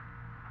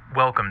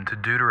Welcome to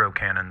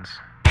Deuterocannons.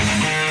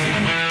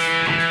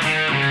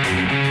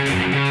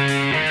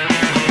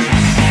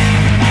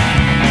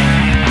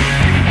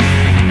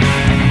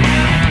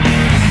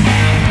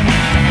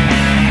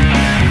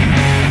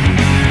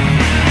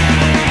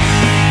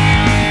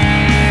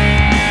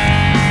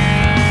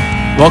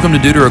 Welcome to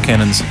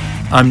Deuterocannons.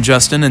 I'm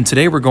Justin, and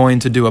today we're going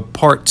to do a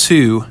part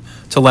 2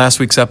 to last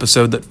week's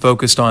episode that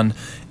focused on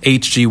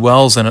H.G.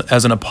 Wells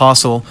as an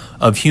apostle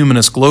of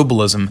humanist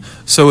globalism.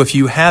 So if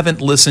you haven't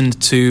listened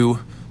to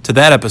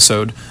that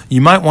episode,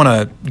 you might want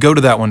to go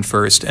to that one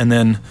first and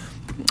then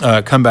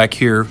come back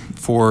here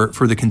for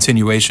the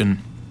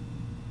continuation.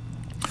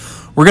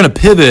 We're going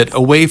to pivot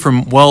away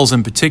from Wells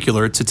in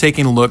particular to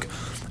taking a look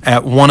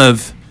at one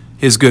of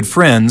his good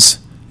friends,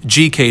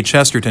 G.K.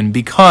 Chesterton,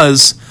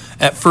 because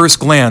at first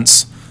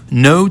glance,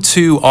 no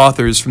two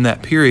authors from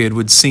that period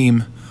would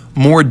seem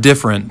more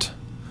different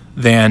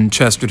than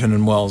Chesterton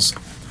and Wells.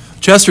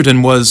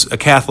 Chesterton was a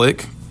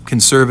Catholic,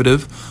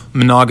 conservative,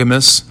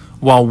 monogamous,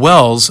 while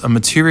Wells, a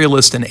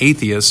materialist and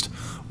atheist,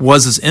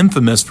 was as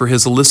infamous for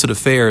his illicit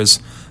affairs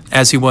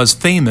as he was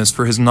famous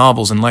for his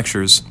novels and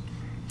lectures.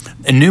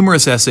 In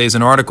numerous essays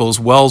and articles,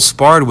 Wells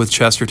sparred with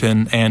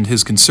Chesterton and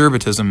his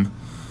conservatism.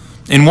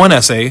 In one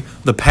essay,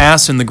 The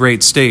Past and the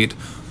Great State,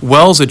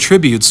 Wells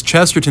attributes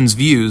Chesterton's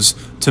views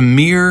to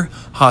mere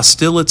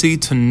hostility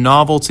to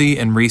novelty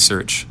and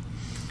research.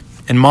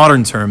 In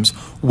modern terms,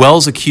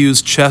 Wells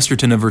accused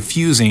Chesterton of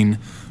refusing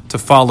to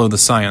follow the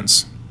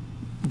science.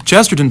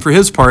 Chesterton, for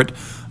his part,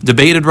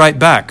 debated right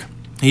back.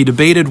 He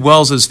debated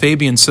Wells's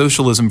Fabian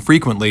socialism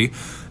frequently.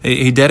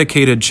 He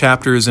dedicated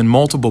chapters in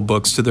multiple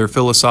books to their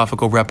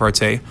philosophical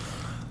repartee,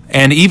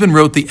 and even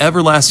wrote The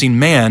Everlasting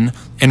Man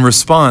in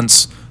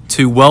response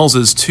to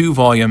Wells's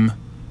 2-volume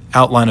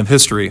Outline of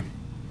History.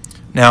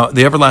 Now,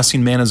 The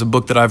Everlasting Man is a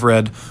book that I've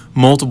read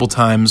multiple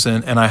times,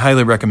 and I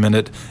highly recommend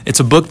it. It's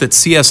a book that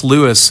C.S.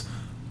 Lewis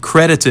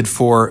credited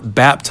for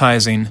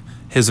baptizing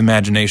his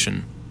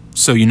imagination,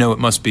 so you know it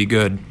must be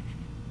good.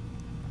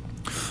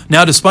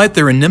 Now, despite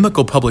their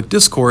inimical public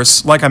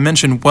discourse, like I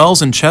mentioned,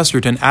 Wells and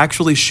Chesterton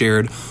actually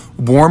shared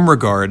warm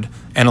regard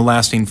and a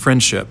lasting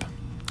friendship.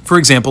 For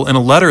example, in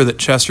a letter that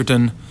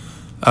Chesterton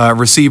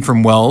received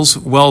from Wells,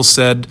 Wells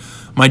said,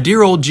 "My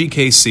dear old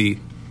GKC,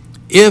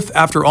 if,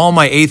 after all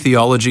my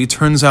atheology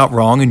turns out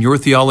wrong and your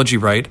theology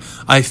right,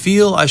 I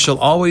feel I shall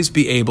always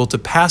be able to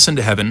pass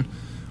into heaven,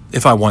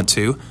 if I want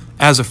to,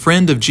 as a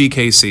friend of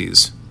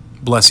GKC's.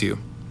 Bless you."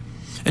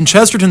 And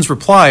Chesterton's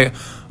reply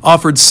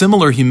offered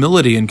similar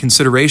humility and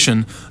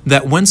consideration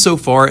that went so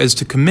far as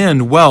to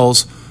commend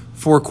Wells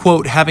for,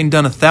 quote, having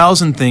done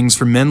 1,000 things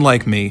for men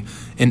like me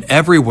in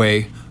every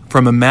way,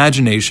 from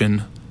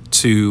imagination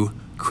to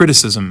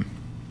criticism.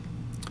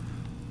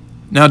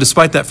 Now,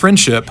 despite that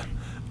friendship,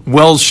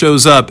 Wells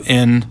shows up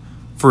in,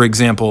 for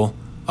example,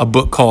 a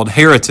book called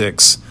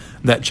Heretics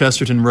that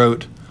Chesterton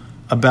wrote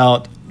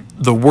about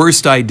the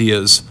worst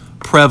ideas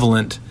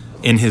prevalent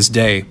in his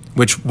day,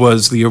 which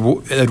was the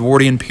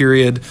Edwardian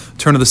period,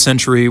 turn of the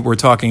century. We're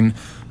talking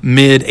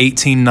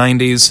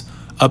mid-1890s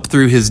up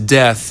through his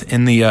death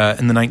in the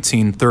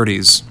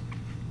 1930s.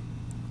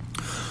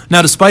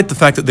 Now, despite the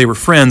fact that they were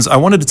friends, I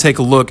wanted to take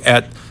a look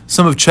at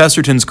some of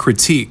Chesterton's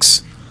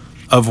critiques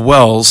of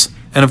Wells.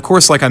 And of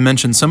course, like I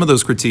mentioned, some of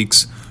those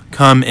critiques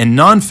come in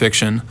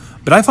nonfiction,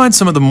 but I find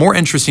some of the more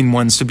interesting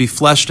ones to be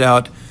fleshed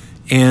out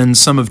in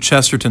some of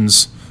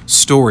Chesterton's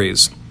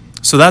stories.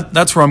 So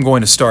that's where I'm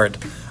going to start.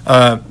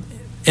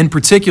 In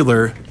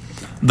particular,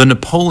 the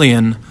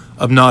Napoleon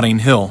of Notting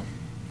Hill.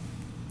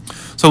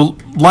 So,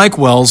 like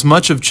Wells,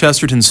 much of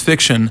Chesterton's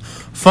fiction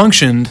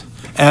functioned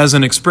as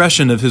an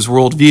expression of his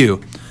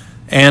worldview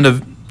and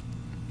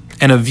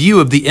a view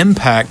of the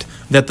impact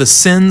that the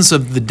sins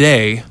of the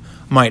day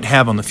might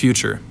have on the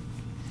future.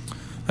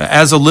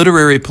 As a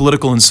literary,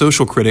 political, and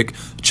social critic,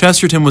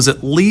 Chesterton was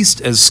at least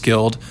as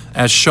skilled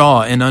as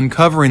Shaw in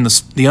uncovering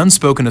the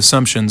unspoken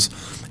assumptions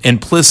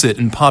implicit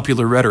in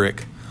popular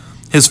rhetoric.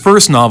 His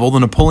first novel, The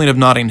Napoleon of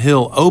Notting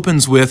Hill,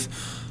 opens with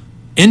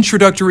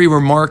introductory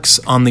remarks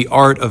on the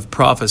art of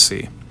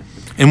prophecy,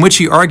 in which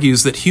he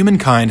argues that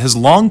humankind has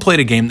long played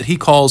a game that he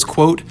calls,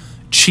 quote,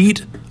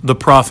 cheat the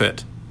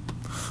prophet.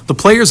 The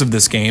players of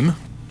this game,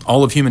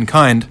 all of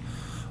humankind,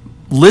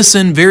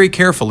 listen very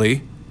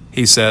carefully,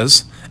 he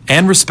says,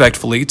 and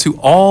respectfully to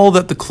all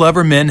that the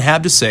clever men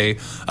have to say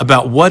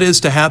about what is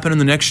to happen in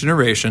the next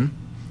generation,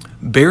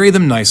 bury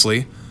them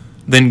nicely,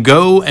 then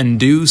go and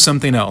do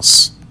something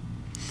else.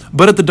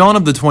 But at the dawn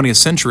of the 20th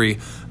century,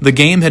 the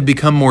game had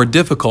become more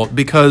difficult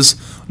because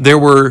there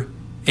were,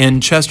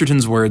 in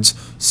Chesterton's words,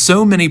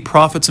 so many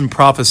prophets and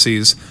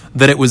prophecies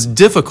that it was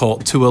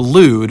difficult to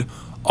elude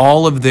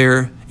all of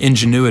their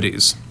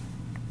ingenuities.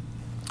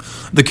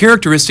 The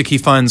characteristic he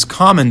finds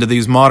common to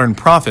these modern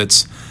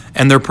prophets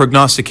and their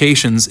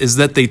prognostications is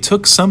that they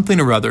took something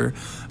or other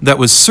that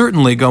was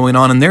certainly going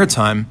on in their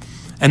time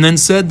and then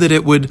said that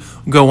it would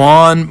go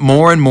on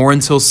more and more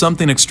until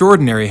something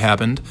extraordinary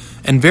happened,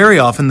 and very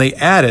often they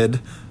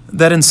added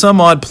that in some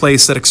odd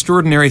place that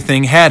extraordinary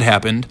thing had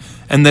happened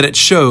and that it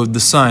showed the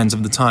signs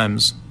of the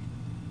times.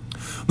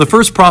 The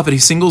first prophet he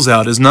singles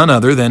out is none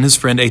other than his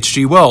friend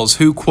H.G. Wells,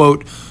 who,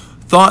 quote,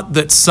 thought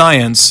that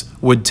science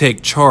would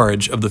take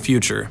charge of the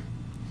future.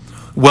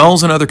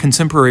 Wells and other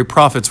contemporary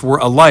prophets were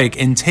alike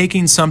in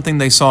taking something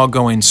they saw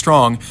going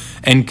strong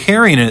and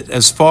carrying it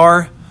as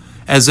far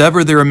as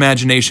ever their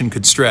imagination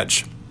could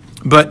stretch.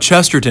 But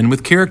Chesterton,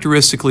 with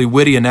characteristically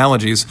witty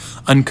analogies,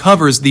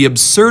 uncovers the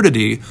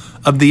absurdity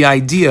of the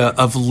idea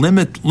of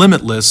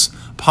limitless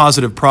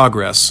positive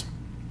progress.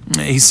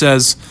 He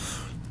says,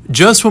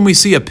 just when we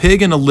see a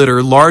pig in a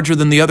litter larger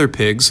than the other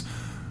pigs,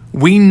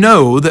 we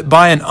know that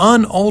by an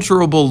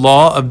unalterable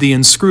law of the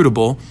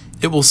inscrutable,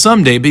 it will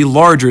someday be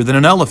larger than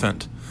an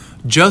elephant.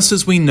 Just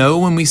as we know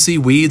when we see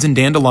weeds and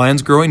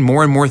dandelions growing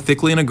more and more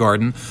thickly in a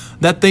garden,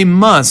 that they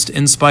must,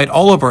 in spite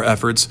all of our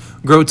efforts,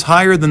 grow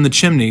higher than the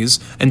chimneys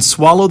and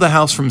swallow the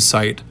house from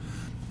sight,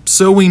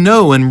 so we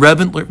know and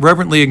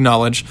reverently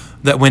acknowledge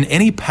that when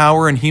any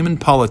power in human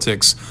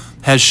politics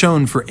has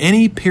shown for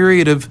any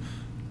period of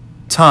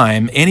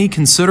time any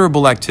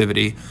considerable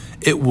activity,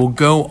 it will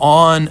go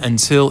on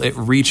until it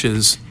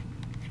reaches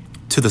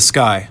to the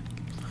sky.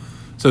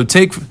 So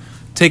take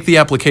the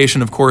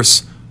application, of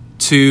course,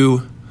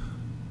 to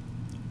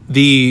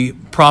the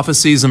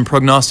prophecies and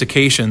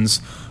prognostications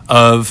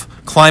of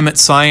climate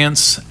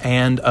science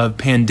and of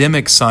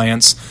pandemic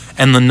science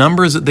and the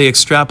numbers that they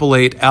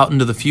extrapolate out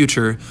into the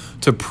future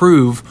to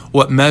prove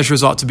what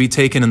measures ought to be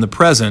taken in the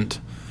present,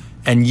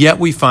 and yet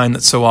we find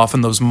that so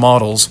often those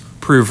models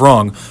prove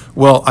wrong.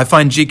 Well, I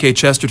find G.K.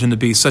 Chesterton to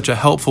be such a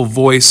helpful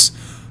voice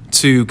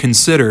to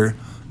consider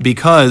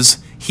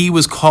because he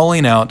was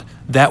calling out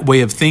that way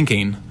of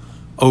thinking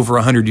over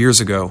 100 years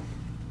ago.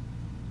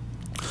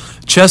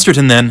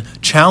 Chesterton then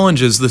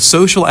challenges the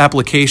social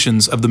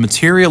applications of the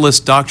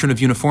materialist doctrine of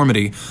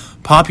uniformity,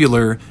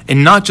 popular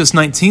in not just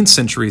 19th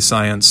century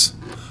science,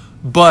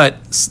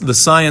 but the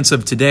science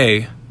of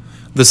today,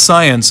 the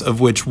science of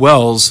which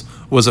Wells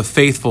was a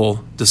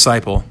faithful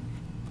disciple.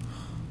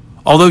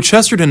 Although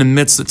Chesterton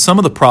admits that some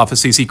of the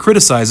prophecies he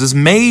criticizes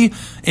may,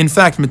 in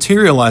fact,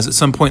 materialize at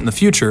some point in the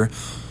future,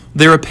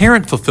 their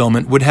apparent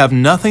fulfillment would have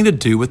nothing to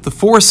do with the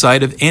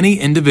foresight of any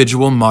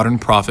individual modern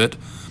prophet,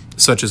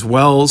 such as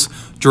Wells,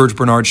 George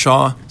Bernard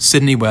Shaw,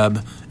 Sidney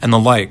Webb, and the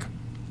like.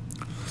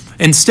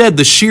 Instead,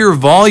 the sheer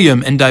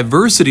volume and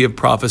diversity of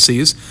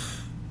prophecies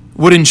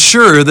would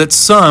ensure that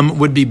some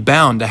would be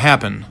bound to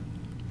happen.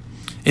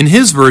 In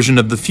his version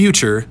of the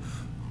future,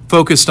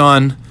 focused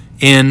on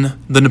in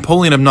the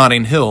Napoleon of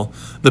Notting Hill,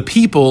 the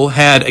people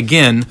had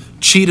again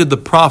cheated the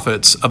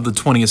prophets of the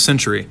 20th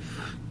century.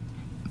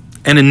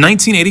 And in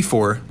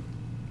 1984,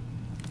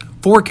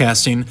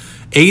 forecasting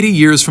 80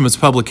 years from its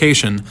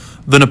publication,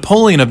 the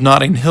Napoleon of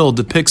Notting Hill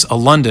depicts a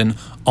London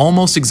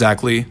almost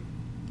exactly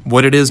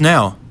what it is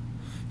now.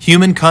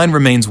 Humankind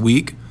remains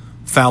weak,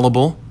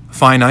 fallible,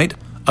 finite,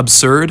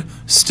 absurd,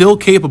 still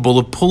capable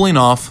of pulling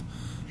off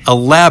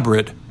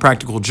elaborate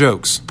practical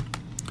jokes.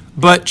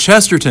 But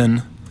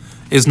Chesterton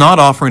is not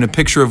offering a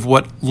picture of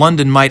what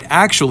London might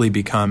actually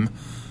become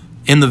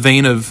in the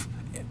vein of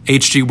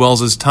H.G.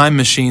 Wells's Time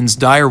Machine's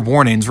dire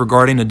warnings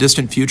regarding a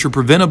distant future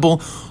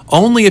preventable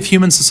only if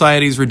human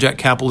societies reject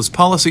capitalist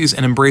policies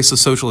and embrace the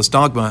socialist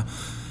dogma.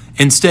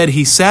 Instead,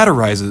 he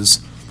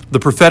satirizes the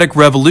prophetic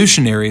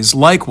revolutionaries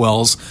like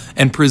Wells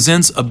and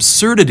presents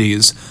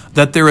absurdities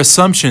that their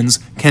assumptions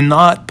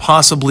cannot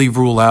possibly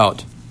rule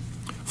out,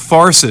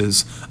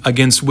 farces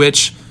against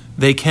which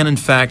they can in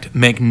fact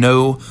make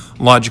no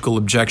logical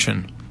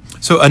objection.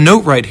 So a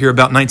note right here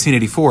about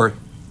 1984.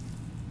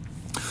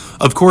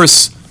 Of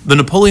course, The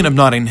Napoleon of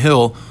Notting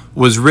Hill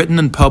was written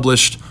and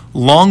published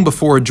long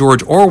before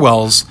George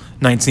Orwell's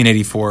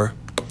 1984.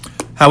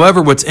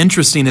 However, what's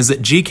interesting is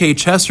that G.K.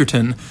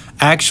 Chesterton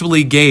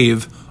actually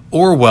gave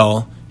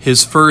Orwell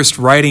his first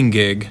writing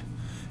gig,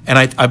 and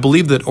I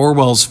believe that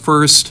Orwell's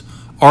first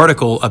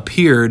article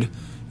appeared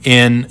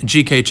in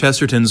G.K.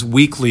 Chesterton's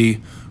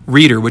weekly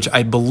reader, which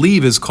I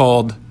believe is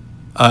called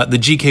the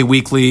G.K.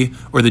 Weekly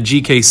or the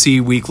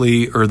GKC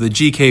Weekly or the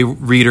G.K.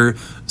 Reader,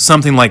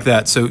 something like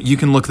that. So you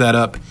can look that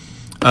up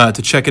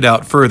to check it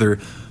out further.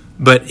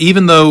 But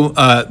even though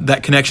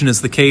that connection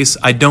is the case,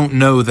 I don't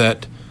know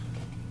that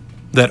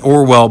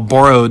Orwell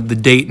borrowed the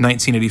date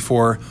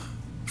 1984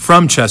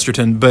 from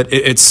Chesterton, but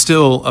it's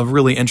still a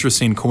really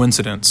interesting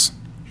coincidence.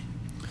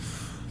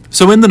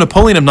 So in The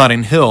Napoleon of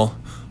Notting Hill,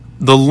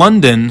 the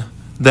London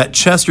that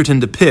Chesterton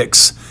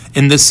depicts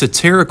in this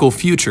satirical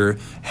future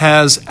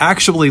has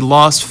actually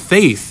lost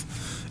faith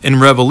in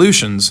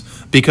revolutions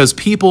because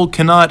people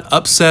cannot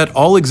upset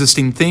all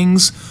existing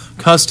things,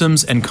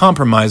 customs, and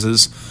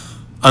compromises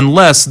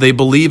unless they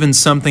believe in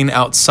something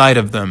outside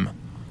of them,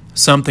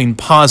 something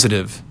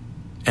positive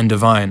and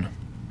divine.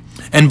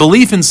 And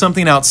belief in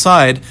something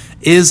outside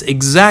is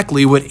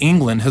exactly what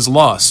England has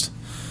lost.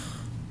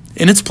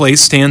 In its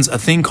place stands a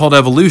thing called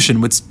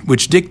evolution,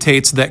 which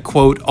dictates that,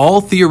 quote,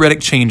 all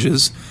theoretic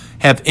changes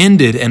have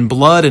ended in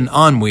blood and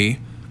ennui,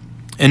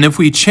 and if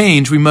we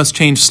change, we must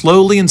change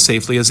slowly and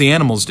safely as the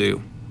animals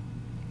do.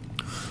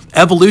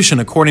 Evolution,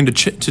 according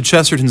to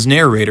Chesterton's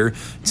narrator,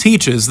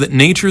 teaches that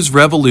nature's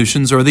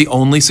revolutions are the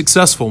only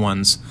successful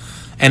ones,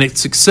 and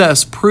its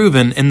success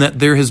proven in that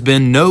there has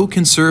been no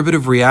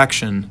conservative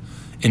reaction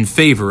in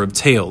favor of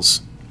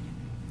tails.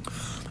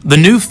 The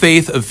new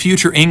faith of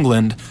future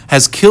England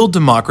has killed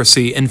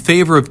democracy in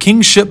favor of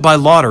kingship by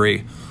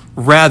lottery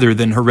rather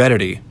than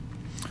heredity.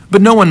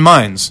 But no one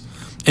minds.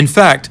 In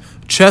fact,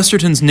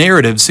 Chesterton's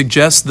narrative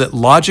suggests that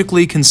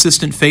logically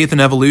consistent faith in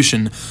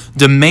evolution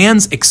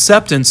demands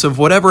acceptance of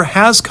whatever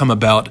has come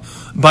about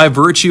by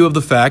virtue of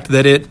the fact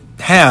that it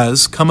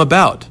has come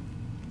about.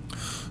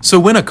 So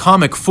when a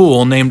comic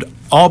fool named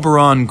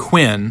Auberon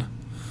Quin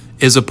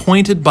is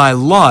appointed by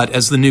lot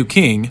as the new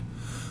king,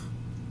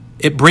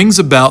 it brings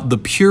about the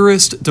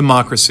purest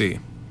democracy,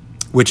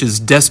 which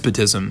is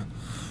despotism,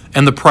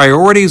 and the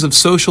priorities of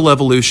social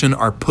evolution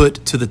are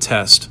put to the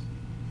test.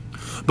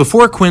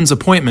 Before Quin's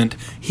appointment,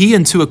 he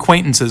and two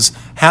acquaintances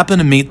happened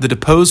to meet the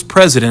deposed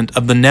president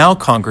of the now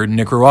conquered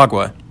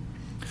Nicaragua.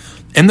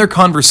 In their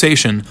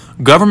conversation,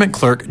 government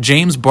clerk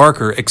James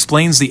Barker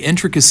explains the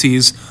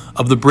intricacies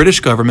of the British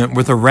government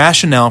with a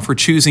rationale for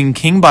choosing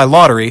king by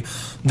lottery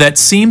that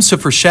seems to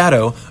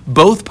foreshadow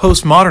both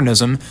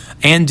postmodernism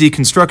and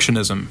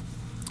deconstructionism.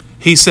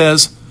 He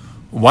says,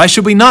 "Why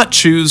should we not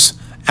choose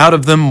out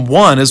of them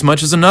one as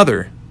much as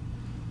another?"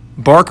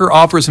 Barker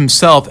offers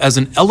himself as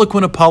an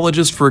eloquent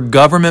apologist for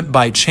government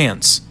by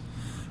chance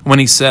when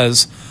he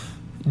says,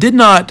 "Did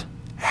not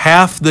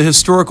half the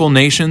historical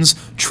nations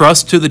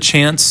trust to the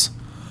chance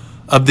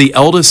of the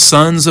eldest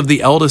sons of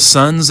the eldest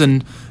sons,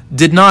 and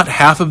did not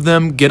half of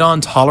them get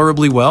on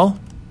tolerably well?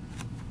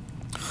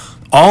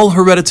 All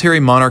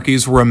hereditary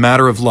monarchies were a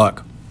matter of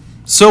luck.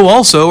 So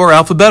also are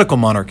alphabetical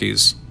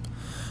monarchies."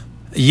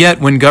 Yet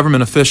when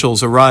government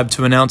officials arrived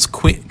to announce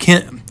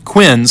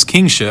Quin's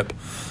kingship,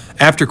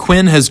 after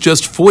Quin has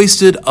just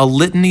foisted a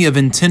litany of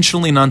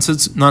intentionally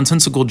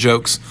nonsensical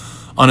jokes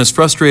on his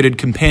frustrated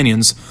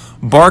companions,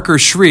 Barker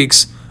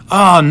shrieks,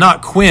 "Ah,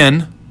 not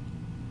Quin!"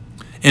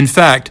 In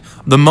fact,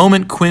 the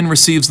moment Quin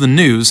receives the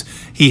news,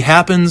 he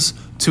happens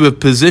to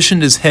have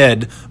positioned his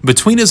head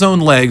between his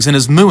own legs and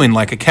is mooing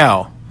like a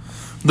cow.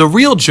 The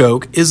real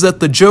joke is that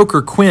the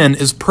joker Quin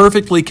is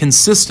perfectly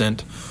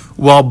consistent,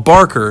 while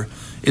Barker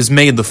is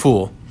made the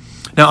fool.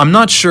 Now, I'm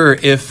not sure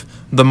if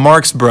the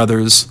Marx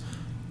Brothers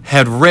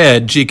had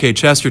read G.K.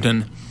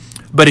 Chesterton,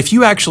 but if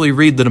you actually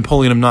read The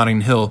Napoleon of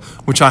Notting Hill,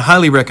 which I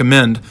highly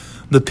recommend,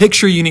 the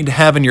picture you need to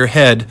have in your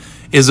head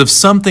is of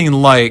something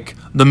like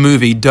the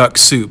movie Duck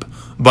Soup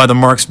by the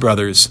Marx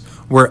Brothers,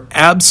 where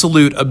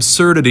absolute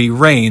absurdity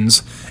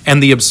reigns,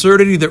 and the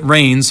absurdity that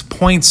reigns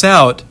points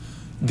out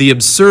the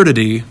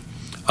absurdity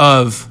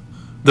of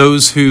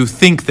those who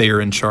think they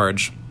are in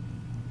charge.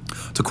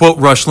 To quote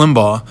Rush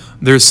Limbaugh,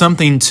 there's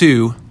something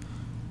to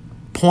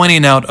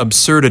pointing out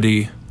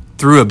absurdity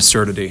through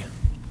absurdity.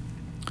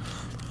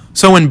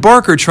 So when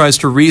Barker tries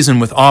to reason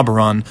with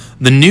Auberon,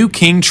 the new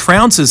king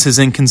trounces his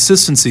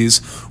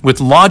inconsistencies with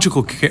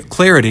logical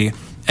clarity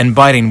and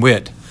biting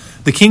wit.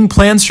 The king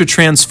plans to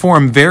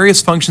transform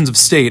various functions of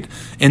state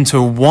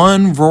into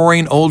one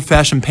roaring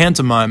old-fashioned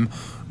pantomime,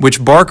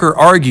 which Barker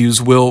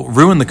argues will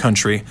ruin the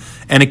country,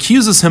 and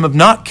accuses him of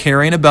not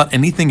caring about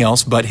anything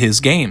else but his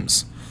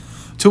games.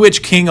 To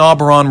which King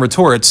Auberon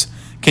retorts,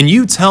 "Can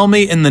you tell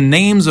me in the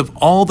names of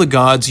all the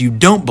gods you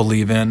don't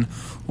believe in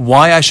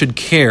why I should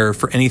care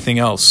for anything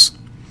else?"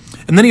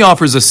 And then he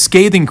offers a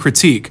scathing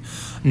critique,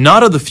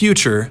 not of the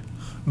future,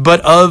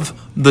 but of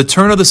the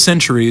turn of the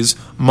century's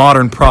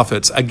modern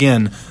prophets.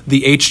 Again,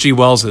 the H.G.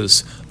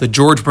 Wellses, the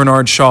George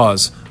Bernard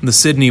Shaws, the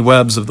Sidney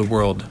Webbs of the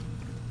world.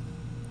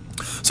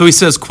 So he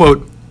says,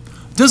 quote,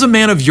 "Does a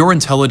man of your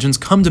intelligence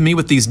come to me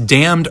with these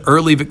damned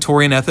early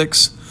Victorian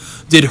ethics?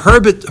 Did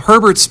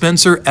Herbert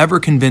Spencer ever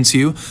convince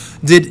you?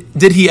 Did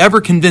he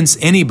ever convince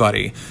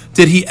anybody?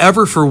 Did he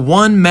ever for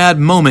one mad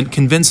moment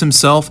convince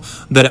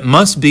himself that it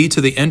must be to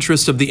the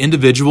interest of the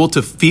individual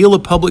to feel a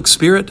public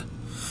spirit?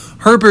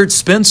 Herbert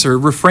Spencer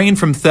refrained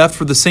from theft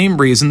for the same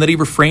reason that he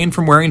refrained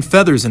from wearing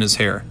feathers in his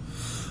hair,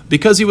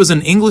 because he was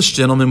an English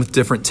gentleman with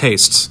different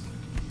tastes.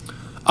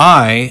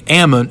 I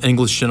am an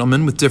English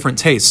gentleman with different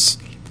tastes.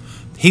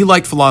 He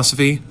liked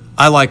philosophy,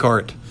 I like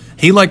art.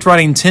 He liked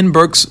writing 10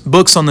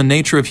 books on the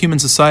nature of human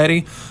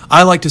society.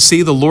 I like to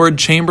see the Lord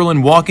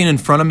Chamberlain walking in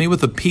front of me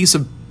with a piece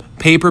of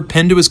paper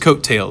pinned to his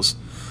coattails.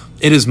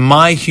 It is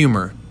my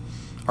humor.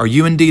 Are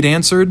you indeed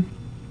answered?"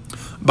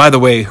 By the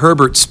way,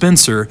 Herbert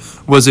Spencer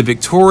was a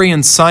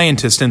Victorian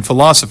scientist and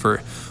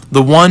philosopher,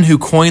 the one who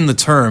coined the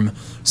term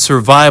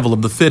survival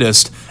of the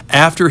fittest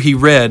after he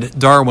read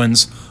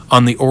Darwin's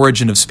On the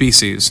Origin of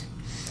Species.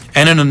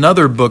 And in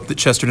another book that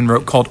Chesterton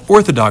wrote called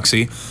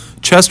Orthodoxy,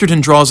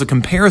 Chesterton draws a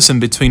comparison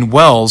between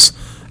Wells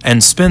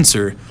and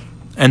Spencer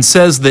and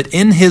says that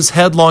in his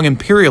headlong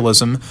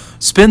imperialism,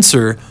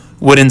 Spencer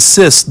would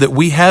insist that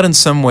we had in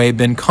some way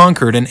been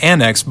conquered and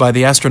annexed by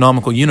the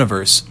astronomical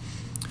universe.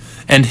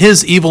 And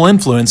his evil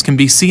influence can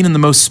be seen in the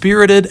most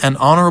spirited and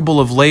honorable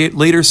of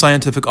later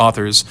scientific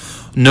authors,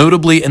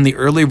 notably in the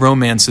early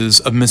romances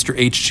of Mr.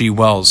 H.G.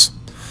 Wells.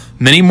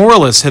 Many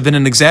moralists have in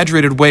an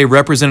exaggerated way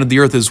represented the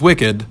earth as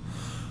wicked,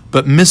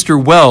 but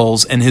Mr.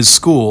 Wells and his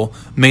school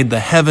made the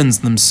heavens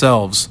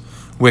themselves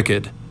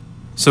wicked.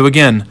 So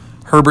again,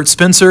 Herbert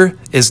Spencer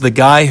is the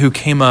guy who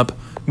came up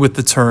with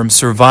the term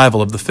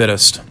survival of the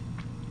fittest.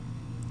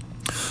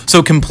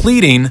 So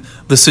completing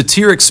the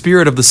satiric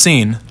spirit of the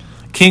scene,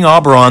 King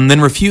Oberon then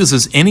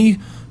refuses any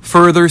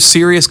further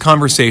serious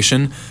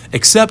conversation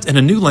except in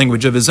a new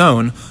language of his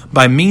own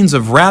by means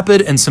of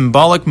rapid and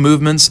symbolic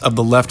movements of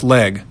the left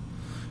leg,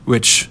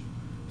 which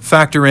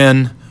factor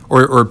in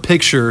or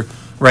picture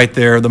right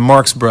there the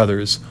Marx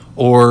Brothers,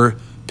 or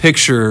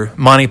picture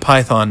Monty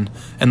Python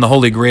and the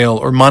Holy Grail,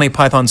 or Monty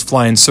Python's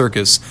Flying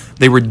Circus.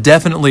 They were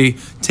definitely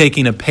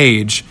taking a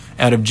page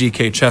out of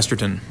G.K.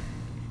 Chesterton.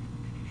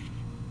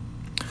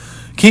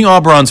 King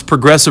Oberon's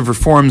progressive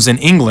reforms in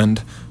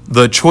England,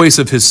 the choice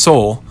of his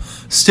soul,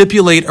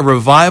 stipulate a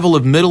revival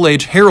of Middle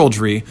Age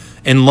heraldry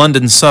in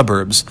London's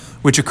suburbs,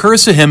 which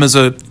occurs to him as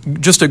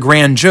just a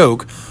grand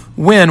joke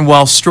when,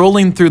 while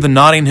strolling through the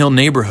Notting Hill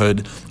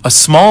neighborhood, a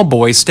small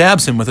boy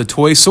stabs him with a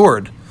toy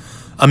sword.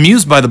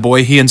 Amused by the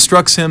boy, he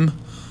instructs him,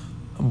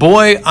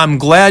 "Boy, I'm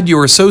glad you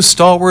are so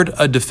stalwart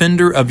a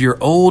defender of your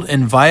old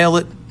and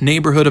violent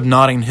neighborhood of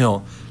Notting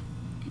Hill.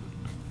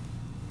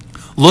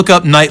 Look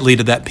up nightly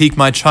to that peak,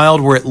 my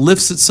child, where it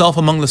lifts itself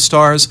among the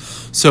stars,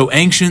 so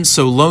ancient,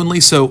 so lonely,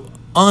 so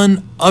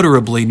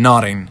unutterably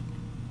nodding.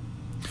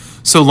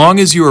 So long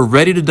as you are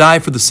ready to die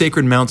for the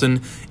sacred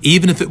mountain,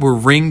 even if it were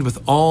ringed with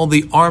all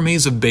the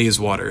armies of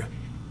Bayswater."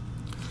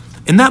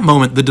 In that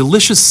moment, the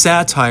delicious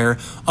satire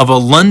of a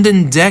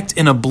London decked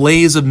in a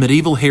blaze of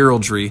medieval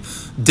heraldry,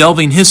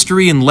 delving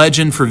history and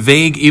legend for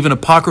vague, even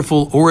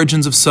apocryphal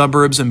origins of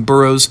suburbs and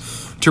boroughs,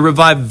 to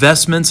revive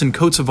vestments and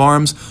coats of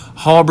arms,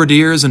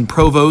 halberdiers and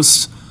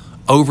provosts,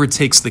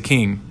 overtakes the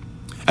king.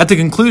 At the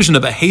conclusion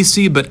of a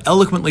hasty but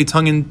eloquently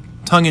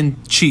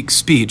tongue-in-cheek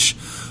speech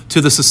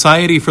to the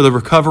Society for the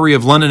Recovery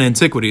of London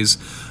Antiquities,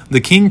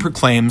 the king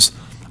proclaims,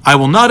 "I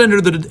will not enter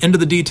into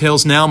the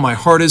details now, my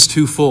heart is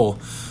too full,"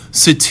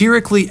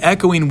 satirically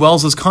echoing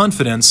Wells's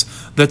confidence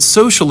that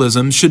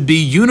socialism should be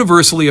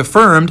universally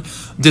affirmed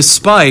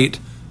despite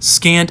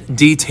scant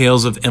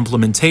details of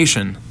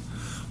implementation.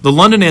 The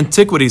London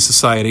Antiquities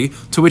Society,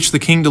 to which the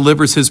king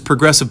delivers his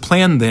progressive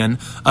plan then,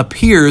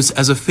 appears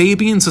as a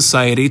Fabian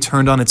society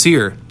turned on its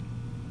ear.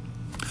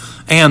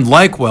 And,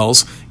 like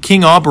Wells,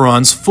 King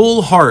Oberon's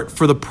full heart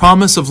for the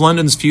promise of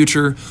London's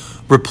future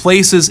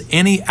replaces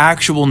any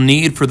actual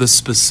need for the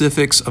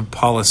specifics of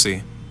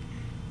policy.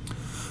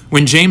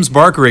 When James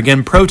Barker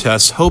again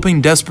protests,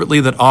 hoping desperately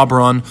that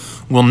Oberon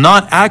will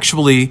not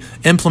actually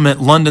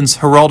implement London's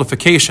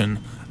heraldification,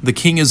 the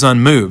king is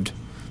unmoved.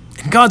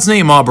 "In God's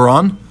name,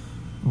 Oberon,"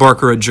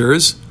 Barker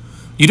adjures,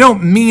 "you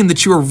don't mean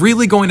that you are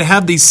really going to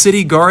have these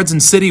city guards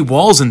and city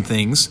walls and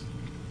things?"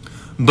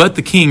 But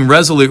the king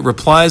resolute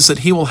replies that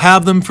he will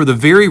have them for the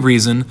very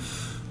reason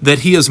that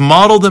he has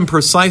modeled them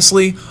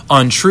precisely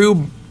on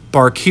true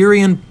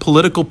Barkerian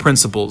political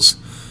principles.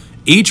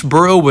 Each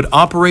borough would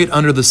operate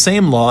under the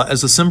same law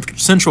as the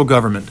central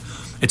government,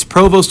 its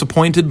provost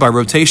appointed by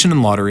rotation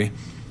and lottery.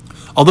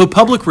 Although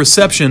public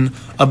reception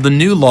of the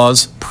new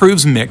laws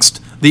proves mixed,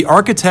 the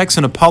architects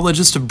and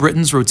apologists of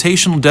Britain's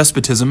rotational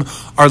despotism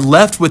are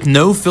left with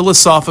no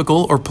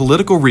philosophical or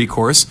political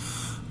recourse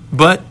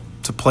but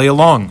to play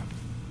along.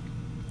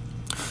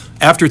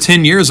 After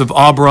 10 years of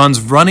Oberon's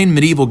running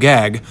medieval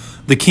gag,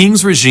 the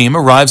king's regime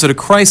arrives at a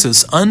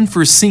crisis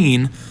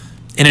unforeseen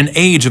in an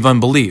age of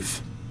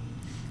unbelief.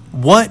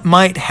 What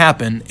might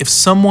happen if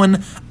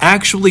someone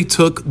actually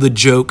took the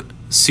joke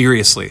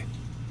seriously?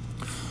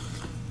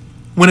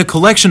 When a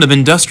collection of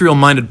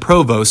industrial-minded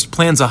provosts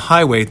plans a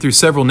highway through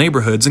several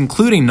neighborhoods,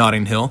 including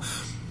Notting Hill,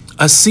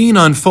 a scene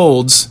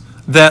unfolds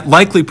that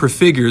likely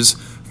prefigures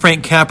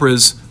Frank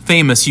Capra's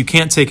famous "You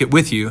Can't Take It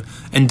With You"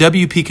 and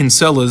W.P.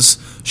 Kinsella's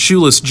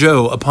 "Shoeless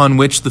Joe," upon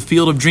which The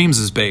Field of Dreams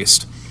is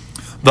based.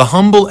 The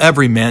humble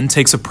everyman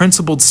takes a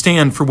principled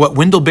stand for what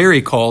Wendell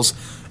Berry calls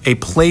a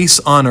place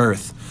on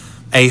earth,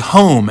 a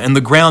home and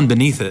the ground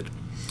beneath it,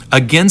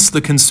 against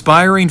the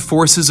conspiring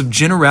forces of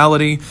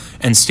generality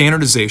and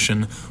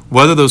standardization,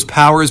 whether those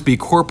powers be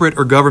corporate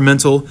or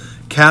governmental,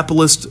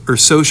 capitalist or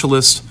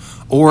socialist,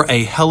 or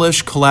a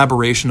hellish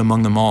collaboration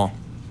among them all.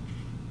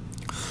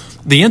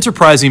 The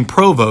enterprising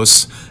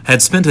provosts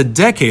had spent a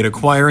decade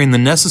acquiring the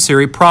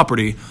necessary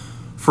property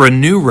for a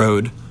new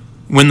road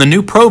when the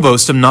new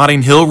provost of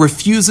Notting Hill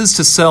refuses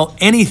to sell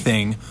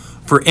anything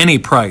for any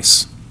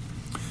price.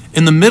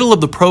 In the middle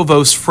of the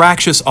provost's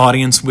fractious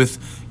audience with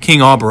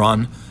King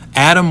Oberon,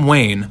 Adam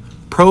Wayne,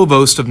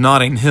 provost of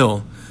Notting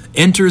Hill,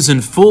 enters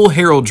in full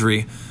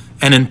heraldry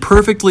and in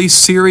perfectly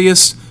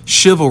serious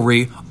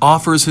chivalry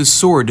offers his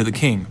sword to the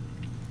king.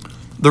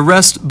 The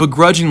rest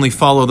begrudgingly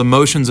follow the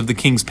motions of the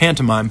king's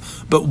pantomime,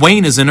 but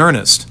Wayne is in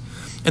earnest.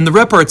 In the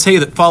repartee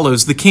that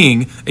follows, the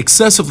king,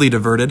 excessively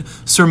diverted,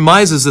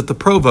 surmises that the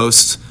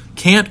provosts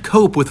can't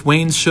cope with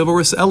Wayne's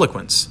chivalrous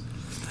eloquence,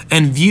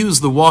 and views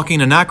the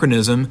walking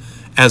anachronism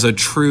as a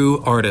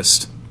true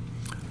artist.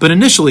 But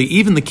initially,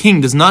 even the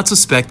king does not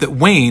suspect that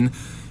Wayne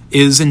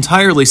is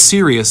entirely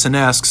serious and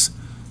asks,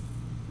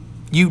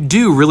 "You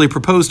do really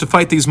propose to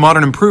fight these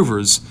modern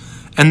improvers,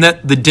 and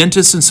that the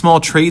dentists and small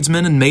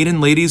tradesmen and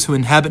maiden ladies who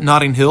inhabit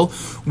Notting Hill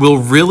will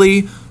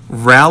really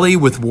rally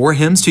with war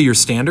hymns to your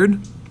standard?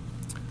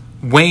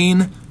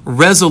 Wayne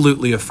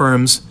resolutely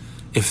affirms,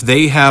 if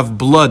they have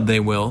blood, they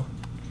will.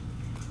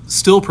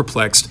 Still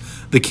perplexed,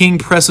 the king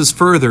presses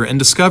further and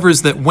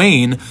discovers that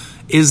Wayne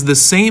is the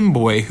same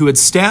boy who had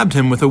stabbed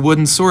him with a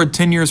wooden sword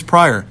 10 years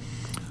prior,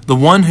 the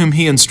one whom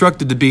he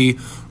instructed to be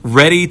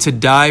ready to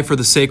die for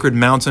the sacred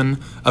mountain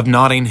of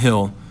Notting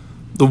Hill,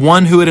 the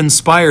one who had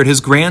inspired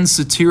his grand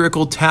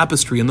satirical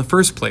tapestry in the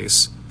first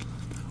place.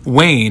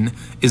 Wayne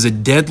is a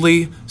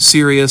deadly,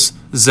 serious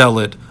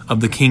zealot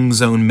of the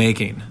king's own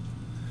making.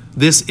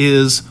 This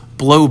is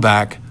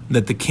blowback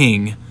that the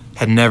king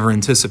had never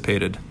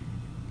anticipated.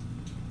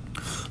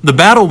 The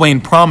battle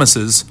Wayne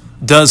promises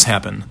does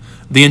happen.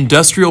 The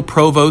industrial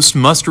provost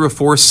muster a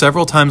force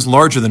several times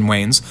larger than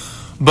Wayne's,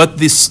 but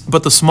the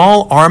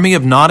small army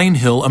of Notting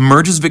Hill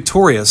emerges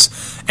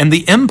victorious, and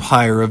the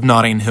empire of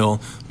Notting Hill,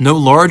 no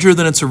larger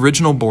than its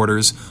original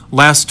borders,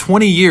 lasts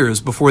 20 years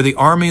before the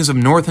armies of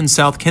North and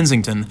South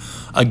Kensington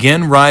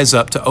again rise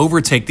up to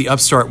overtake the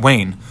upstart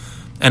Wayne,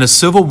 and a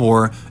civil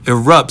war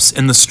erupts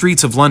in the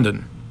streets of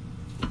London.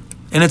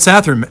 In its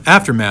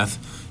aftermath,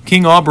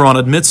 King Auberon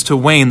admits to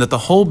Wayne that the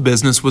whole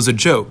business was a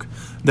joke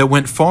that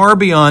went far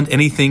beyond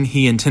anything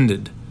he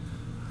intended.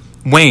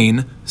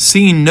 Wayne,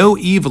 seeing no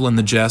evil in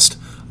the jest,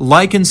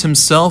 likens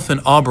himself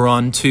and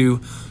Auberon to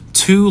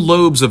two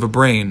lobes of a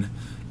brain,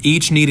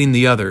 each needing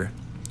the other,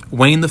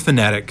 Wayne the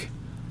fanatic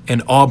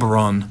and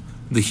Auberon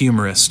the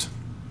humorist.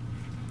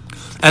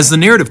 As the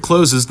narrative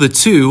closes, the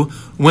two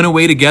went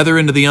away together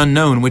into the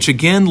unknown, which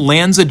again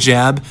lands a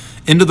jab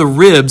into the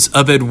ribs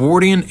of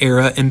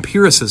Edwardian-era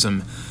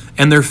empiricism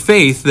and their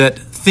faith that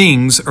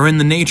things are in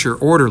the nature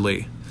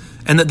orderly,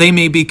 and that they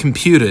may be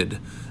computed,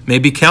 may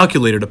be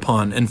calculated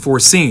upon and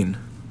foreseen,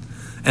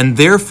 and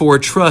therefore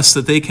trust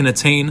that they can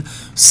attain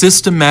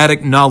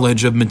systematic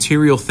knowledge of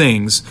material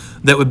things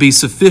that would be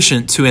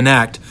sufficient to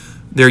enact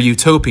their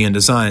utopian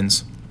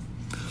designs.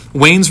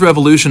 Wayne's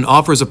Revolution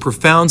offers a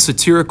profound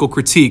satirical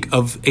critique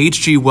of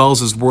H.G.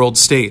 Wells's world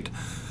state,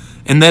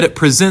 in that it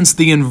presents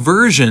the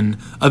inversion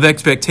of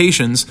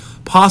expectations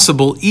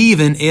possible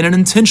even in an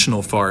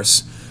intentional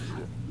farce.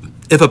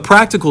 If a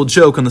practical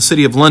joke on the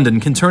City of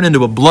London can turn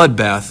into a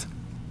bloodbath,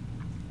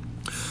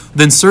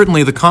 then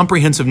certainly the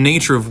comprehensive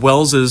nature of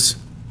Wells's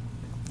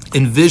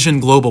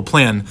envisioned global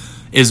plan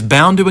is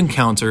bound to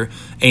encounter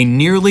a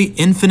nearly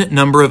infinite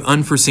number of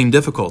unforeseen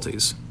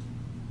difficulties.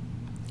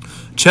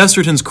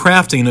 Chesterton's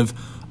crafting of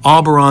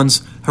Auberon's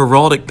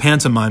heraldic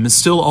pantomime is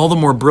still all the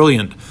more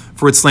brilliant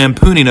for its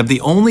lampooning of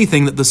the only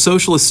thing that the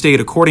socialist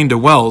state, according to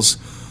Wells,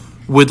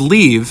 would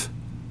leave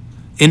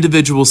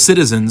individual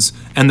citizens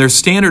and their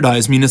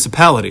standardized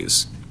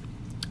municipalities.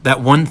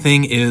 That one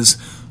thing is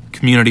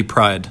community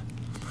pride.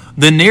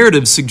 The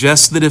narrative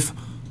suggests that if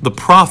the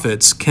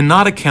prophets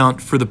cannot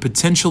account for the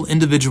potential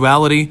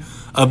individuality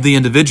of the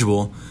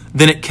individual,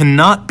 then it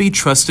cannot be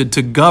trusted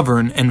to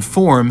govern and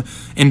form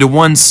into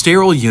one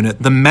sterile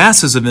unit the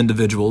masses of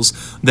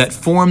individuals that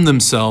form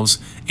themselves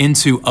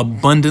into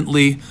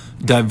abundantly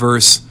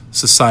diverse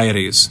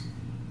societies.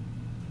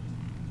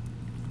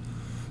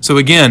 So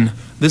again,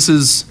 this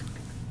is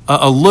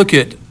a look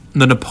at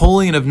The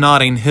Napoleon of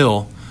Notting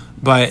Hill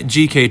by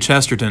G.K.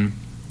 Chesterton,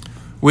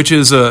 which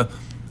is a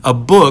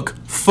book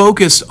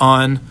focused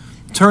on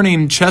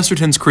turning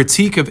Chesterton's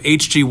critique of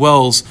H.G.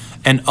 Wells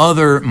and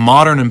other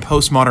modern and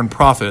postmodern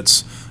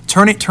prophets,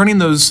 turning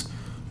those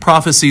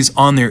prophecies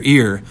on their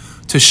ear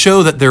to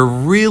show that they're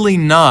really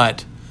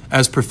not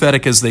as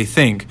prophetic as they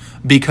think,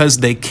 because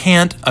they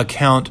can't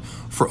account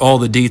for all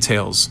the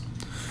details.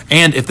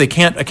 And if they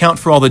can't account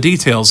for all the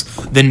details,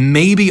 then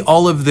maybe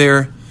all of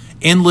their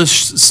endless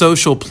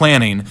social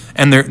planning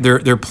and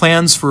their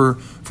plans for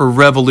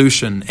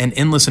revolution and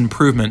endless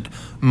improvement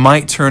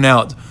might turn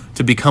out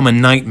to become a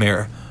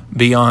nightmare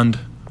beyond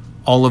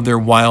all of their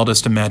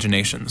wildest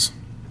imaginations.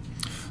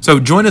 So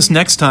join us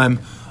next time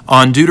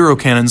on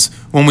Deuterocanons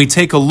when we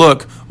take a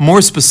look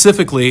more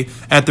specifically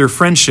at their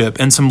friendship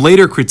and some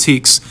later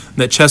critiques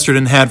that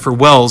Chesterton had for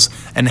Wells,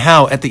 and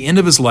how at the end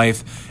of his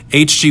life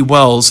H.G.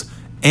 Wells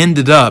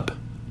ended up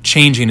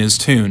changing his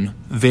tune.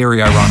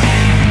 Very ironic.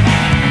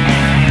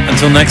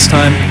 Until next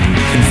time,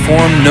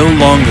 conform no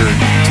longer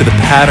to the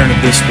pattern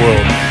of this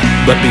world,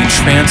 but be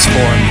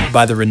transformed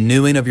by the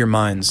renewing of your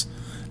minds.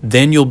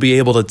 Then you'll be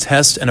able to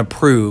test and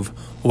approve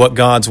what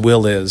God's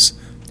will is,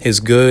 His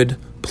good,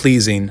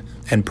 pleasing,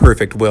 and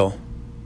perfect will.